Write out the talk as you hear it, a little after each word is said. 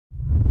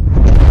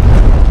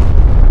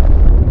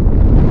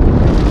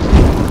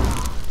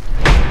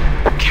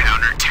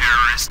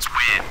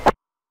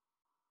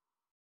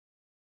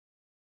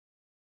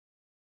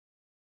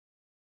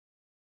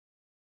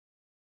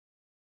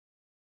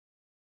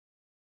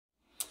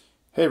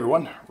Hey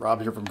everyone,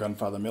 Rob here from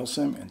Gunfather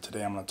Milsim, and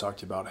today I'm going to talk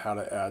to you about how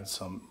to add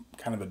some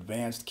kind of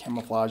advanced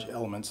camouflage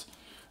elements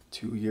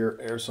to your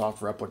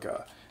Airsoft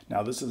replica.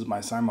 Now this is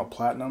my Cyma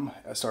Platinum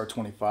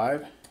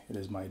SR25. It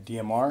is my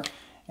DMR,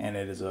 and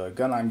it is a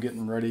gun I'm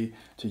getting ready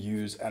to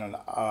use at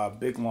a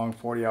big long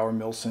 40-hour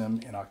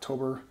Milsim in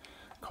October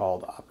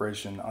called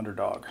Operation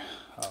Underdog.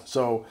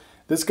 So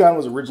this gun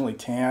was originally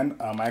tan.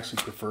 I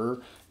actually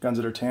prefer guns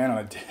that are tan, and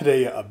I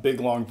did a big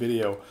long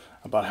video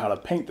about how to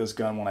paint this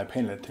gun when I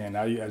painted it tan.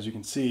 Now, as you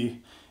can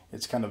see,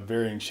 it's kind of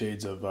varying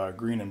shades of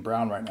green and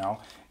brown right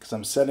now because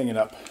I'm setting it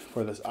up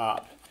for this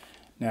op.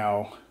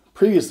 Now,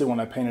 previously when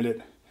I painted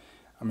it,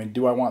 I mean,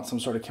 do I want some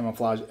sort of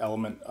camouflage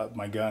element of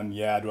my gun?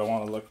 Yeah. Do I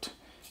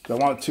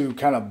want it to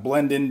kind of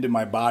blend into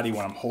my body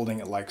when I'm holding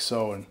it like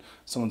so and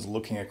someone's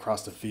looking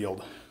across the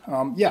field?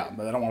 Yeah,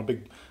 but I don't want a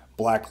big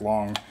black,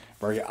 long,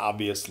 very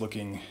obvious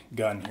looking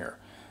gun here.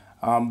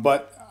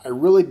 But I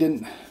really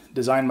didn't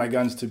design my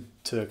guns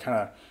to kind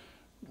of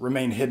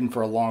remain hidden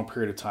for a long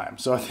period of time.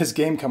 So at this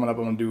game coming up,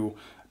 I'm going to do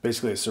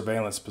basically a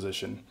surveillance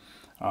position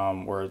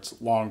where it's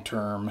long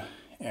term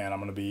and I'm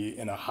going to be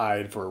in a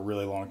hide for a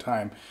really long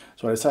time.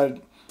 So I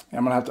decided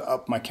I'm going to have to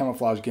up my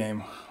camouflage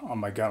game on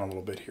my gun a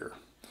little bit here.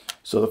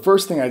 So the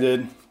first thing I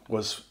did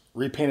was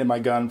repainted my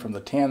gun from the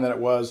tan that it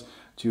was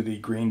to the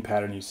green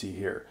pattern you see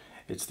here.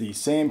 It's the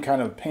same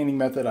kind of painting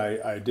method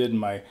I did in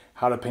my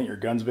How to Paint Your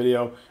Guns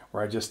video,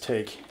 where I just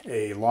take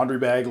a laundry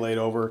bag laid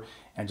over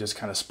and just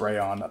kind of spray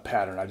on a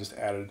pattern. I just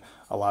added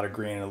a lot of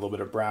green and a little bit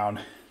of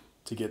brown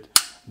to get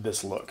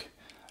this look.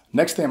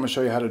 Next thing I'm going to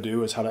show you how to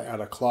do is how to add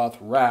a cloth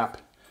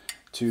wrap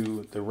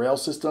to the rail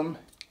system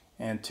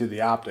and to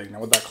the optic. Now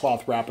what that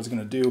cloth wrap is going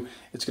to do,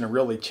 it's going to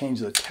really change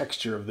the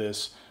texture of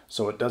this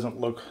so it doesn't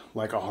look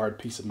like a hard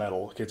piece of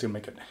metal. Okay, it's going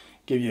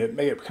to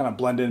make it kind of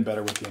blend in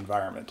better with the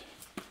environment.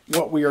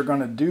 What we are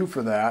going to do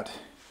for that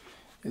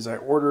is I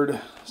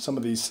ordered some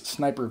of these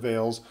sniper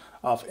veils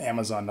off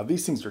Amazon. Now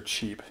these things are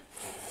cheap,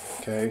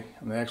 okay,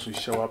 and they actually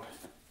show up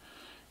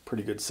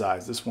pretty good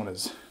size. This one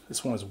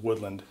is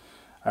woodland.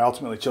 I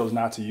ultimately chose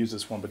not to use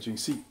this one, but you can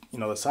see,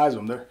 the size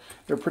of them.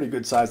 They're pretty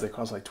good size. They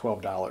cost like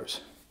 $12,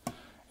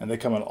 and they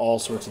come in all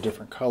sorts of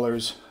different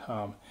colors.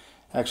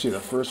 Actually, the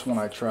first one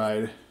I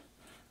tried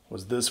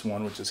was this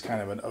one, which is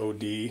kind of an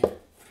OD.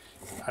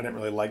 I didn't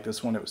really like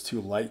this one. It was too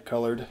light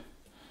colored.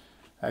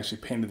 I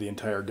actually painted the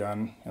entire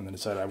gun and then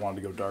decided I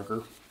wanted to go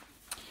darker.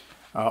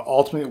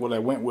 Ultimately, what I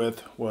went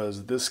with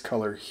was this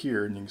color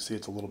here, and you can see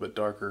it's a little bit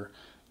darker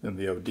than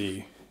the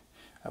OD.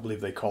 I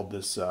believe they called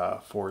this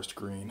forest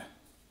green.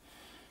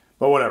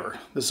 But whatever,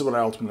 this is what I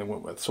ultimately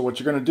went with. So what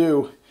you're going to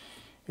do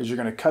is you're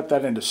going to cut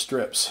that into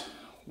strips,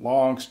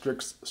 long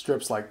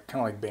strips like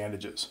kind of like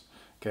bandages.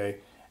 Okay,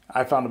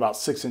 I found about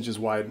 6 inches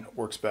wide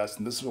works best,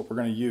 and this is what we're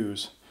going to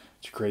use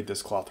to create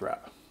this cloth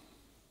wrap.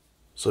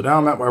 So now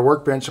I'm at my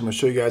workbench. I'm going to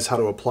show you guys how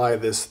to apply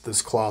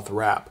this cloth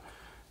wrap.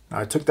 Now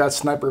I took that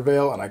sniper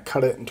veil and I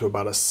cut it into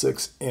about a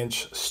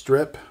 6-inch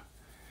strip,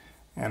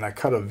 and I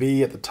cut a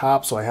V at the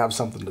top so I have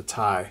something to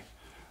tie.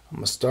 I'm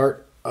going to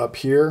start up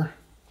here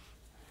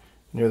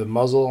near the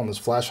muzzle on this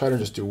flash hider,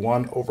 just do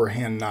one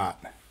overhand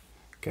knot.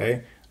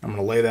 Okay, I'm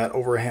going to lay that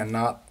overhand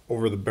knot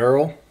over the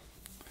barrel.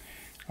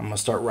 I'm going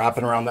to start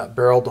wrapping around that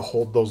barrel to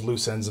hold those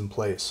loose ends in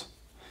place.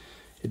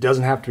 It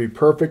doesn't have to be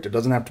perfect. It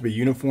doesn't have to be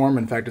uniform.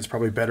 In fact, it's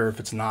probably better if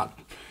it's not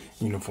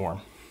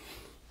uniform.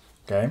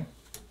 Okay.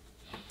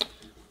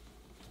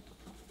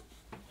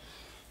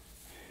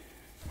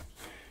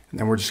 And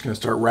then we're just going to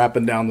start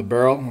wrapping down the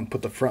barrel and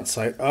put the front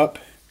sight up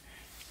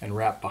and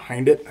wrap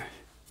behind it.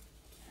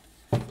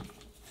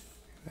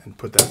 And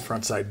put that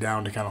front sight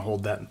down to kind of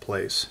hold that in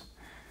place.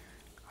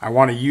 I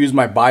want to use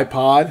my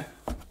bipod.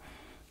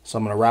 So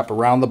I'm going to wrap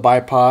around the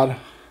bipod.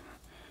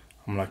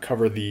 I'm going to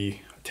cover the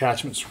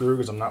attachment screw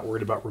because I'm not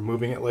worried about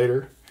removing it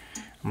later.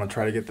 I'm going to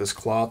try to get this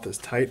cloth as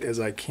tight as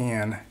I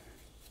can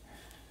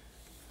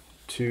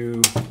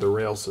to the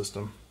rail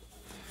system.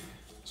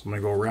 So I'm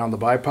going to go around the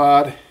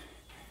bipod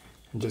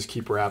and just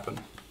keep wrapping.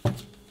 You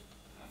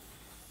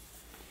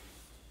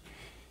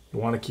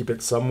want to keep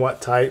it somewhat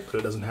tight, but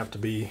it doesn't have to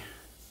be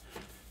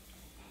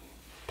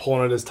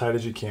pulling it as tight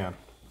as you can.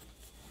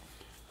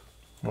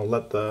 I'll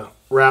let the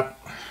wrap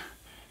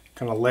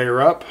kind of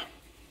layer up.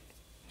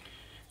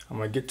 I'm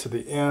going to get to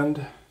the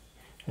end.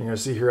 You're going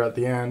to see here at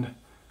the end,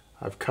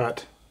 I've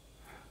cut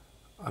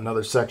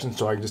another section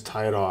so I can just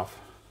tie it off.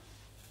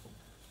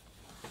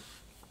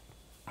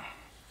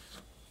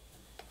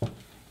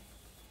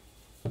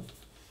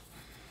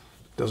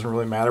 Doesn't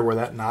really matter where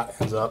that knot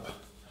ends up.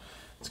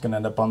 It's going to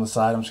end up on the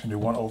side. I'm just going to do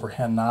one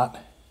overhand knot.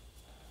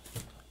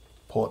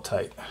 Pull it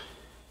tight.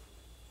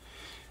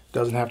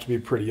 Doesn't have to be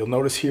pretty. You'll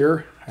notice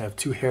here I have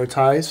 2 hair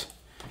ties.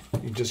 You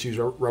can just use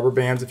rubber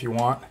bands if you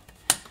want.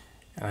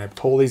 And I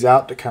pull these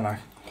out to kind of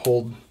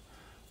hold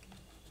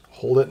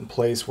it in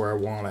place where I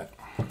want it.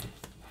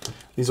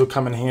 These will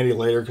come in handy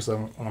later because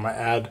when I'm going to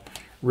add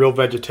real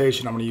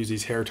vegetation, I'm going to use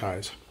these hair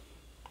ties.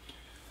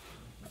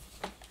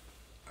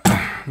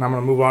 Now I'm going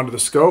to move on to the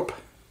scope.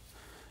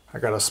 I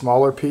got a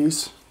smaller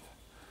piece.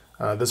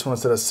 This one,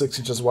 instead of 6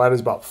 inches wide, is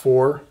about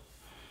 4.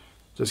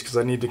 just because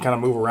I need to kind of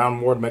move around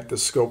more to make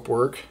this scope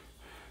work.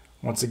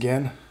 Once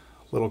again,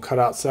 little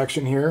cutout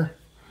section here.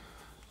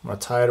 I'm going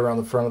to tie it around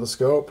the front of the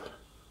scope.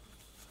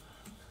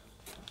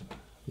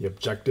 The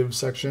objective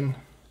section.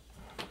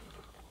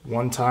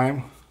 One time,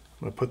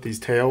 I'm going to put these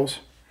tails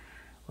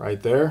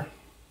right there.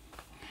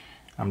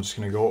 I'm just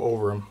going to go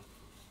over them.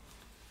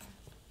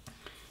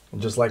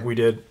 And just like we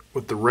did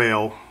with the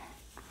rail,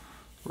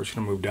 we're just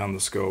going to move down the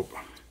scope.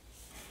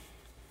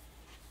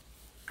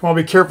 You want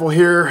to be careful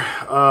here.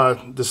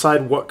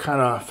 Decide what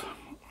kind of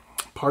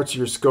parts of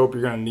your scope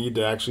you're going to need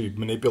to actually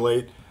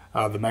manipulate.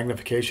 The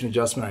magnification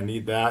adjustment, I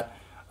need that.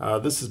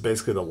 This is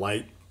basically the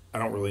light. I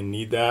don't really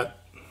need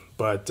that,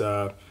 but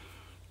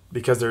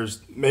because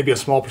there's maybe a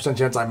small percent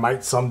chance I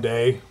might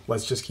someday,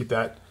 let's just keep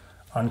that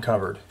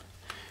uncovered.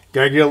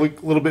 Gotta get a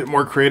little bit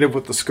more creative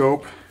with the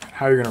scope,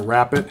 how you're gonna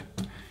wrap it.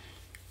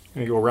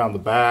 Gonna go around the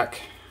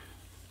back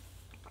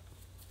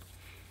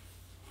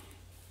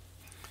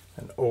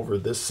and over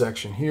this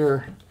section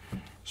here,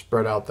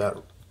 spread out that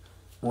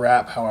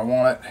wrap how I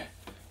want it.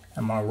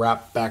 I'm gonna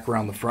wrap back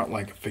around the front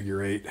like a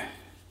figure 8.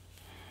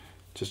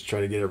 Just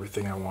try to get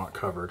everything I want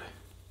covered.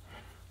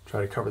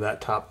 Try to cover that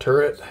top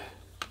turret.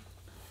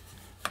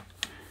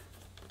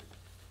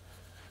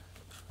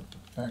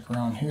 Back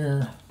around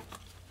here.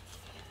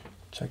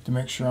 Check to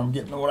make sure I'm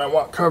getting what I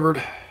want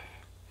covered.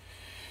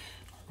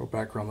 Go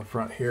back around the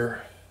front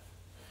here.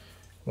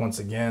 Once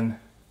again,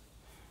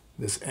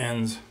 this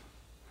ends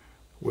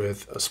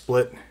with a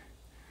split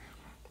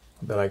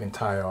that I can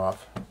tie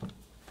off.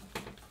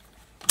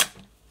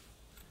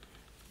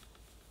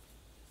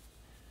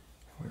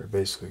 We're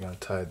basically going to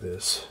tie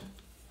this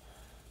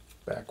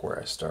back where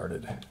I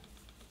started.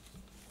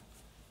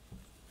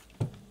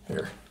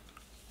 Here.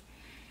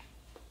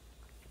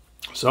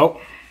 So,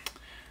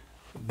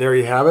 there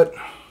you have it.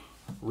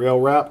 Rail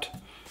wrapped,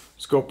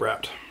 scope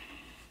wrapped.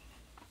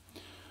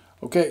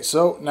 Okay,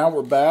 so now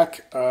we're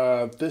back.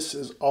 This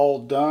is all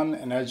done,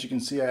 and as you can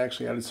see, I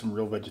actually added some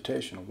real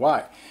vegetation.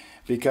 Why?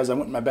 Because I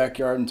went in my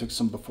backyard and took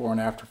some before and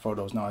after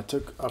photos. Now, I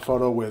took a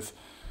photo with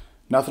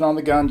nothing on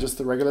the gun, just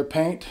the regular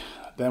paint,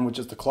 then with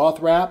just the cloth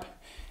wrap,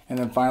 and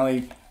then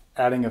finally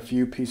adding a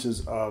few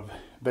pieces of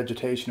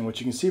vegetation. And what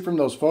you can see from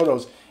those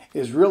photos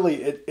is really,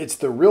 it's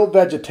the real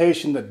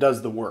vegetation that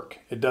does the work.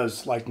 It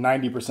does like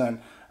 90%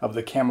 of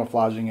the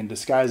camouflaging and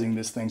disguising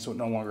this thing so it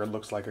no longer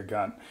looks like a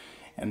gun.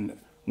 And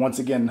once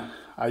again,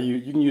 you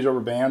can use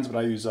rubber bands, but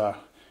I use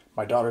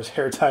my daughter's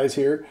hair ties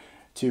here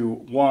to,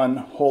 1,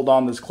 hold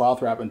on this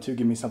cloth wrap, and 2,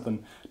 give me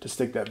something to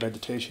stick that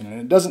vegetation. And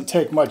it doesn't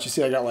take much. You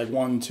see I got like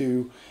 1,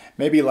 2,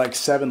 maybe like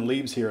 7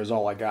 leaves here is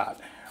all I got.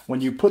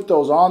 When you put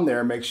those on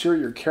there, make sure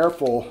you're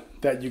careful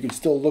that you can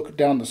still look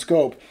down the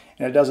scope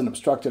and it doesn't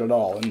obstruct it at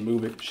all, and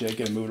move it, shake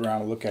it, and move it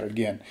around and look at it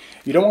again.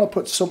 You don't want to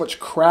put so much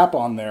crap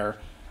on there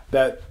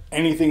that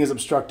anything is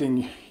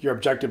obstructing your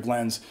objective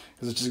lens,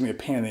 because it's just going to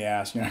be a pain in the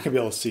ass. You're not going to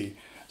be able to see.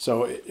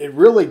 So it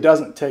really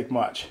doesn't take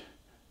much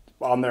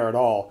on there at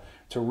all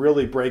to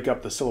really break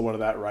up the silhouette of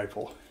that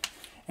rifle.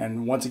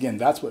 And once again,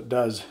 that's what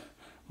does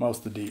most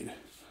of the deed.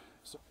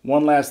 So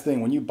one last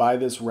thing, when you buy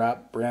this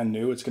wrap brand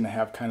new, it's going to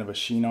have kind of a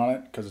sheen on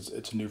it because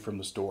it's new from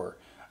the store.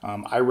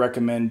 I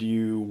recommend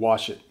you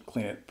wash it,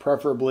 clean it,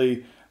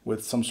 preferably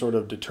with some sort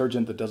of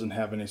detergent that doesn't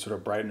have any sort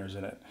of brighteners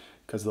in it,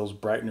 because those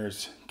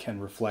brighteners can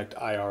reflect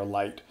IR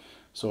light.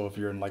 So if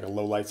you're in like a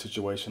low light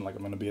situation, like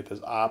I'm going to be at this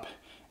op,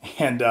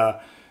 and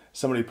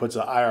somebody puts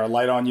an IR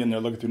light on you and they're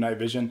looking through night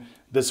vision,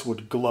 this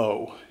would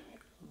glow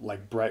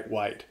like bright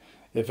white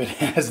if it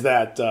has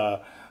that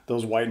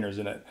those whiteners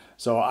in it.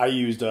 So I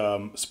used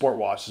Sport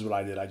Wash is what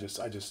I did. I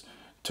just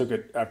took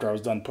it after I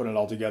was done putting it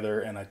all together,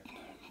 and I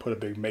put a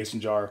big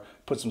mason jar,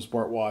 put some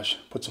Sport Wash,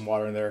 put some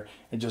water in there,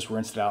 and just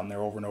rinsed it out in there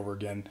over and over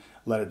again,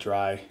 let it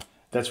dry.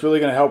 That's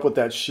really going to help with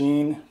that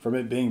sheen from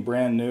it being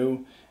brand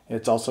new.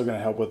 It's also going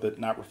to help with it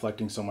not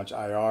reflecting so much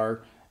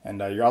IR.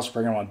 And you're also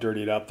probably going to want to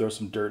dirty it up, throw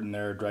some dirt in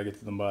there, drag it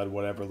through the mud,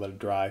 whatever, let it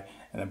dry,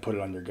 and then put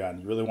it on your gun.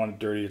 You really want it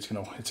dirty. It's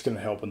going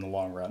to help in the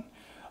long run.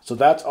 So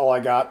that's all I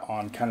got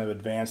on kind of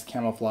advanced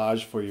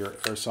camouflage for your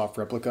Airsoft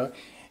replica.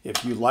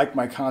 If you like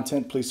my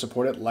content, please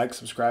support it. Like,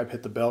 subscribe,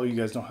 hit the bell. You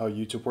guys know how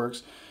YouTube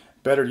works.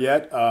 Better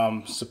yet,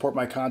 support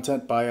my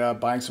content by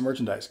buying some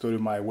merchandise. Go to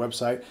my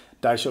website,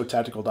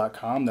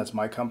 dieshowtactical.com. That's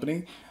my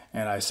company,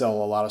 and I sell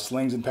a lot of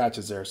slings and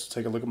patches there. So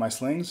take a look at my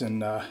slings,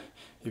 and if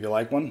you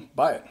like one,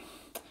 buy it.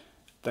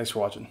 Thanks for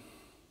watching.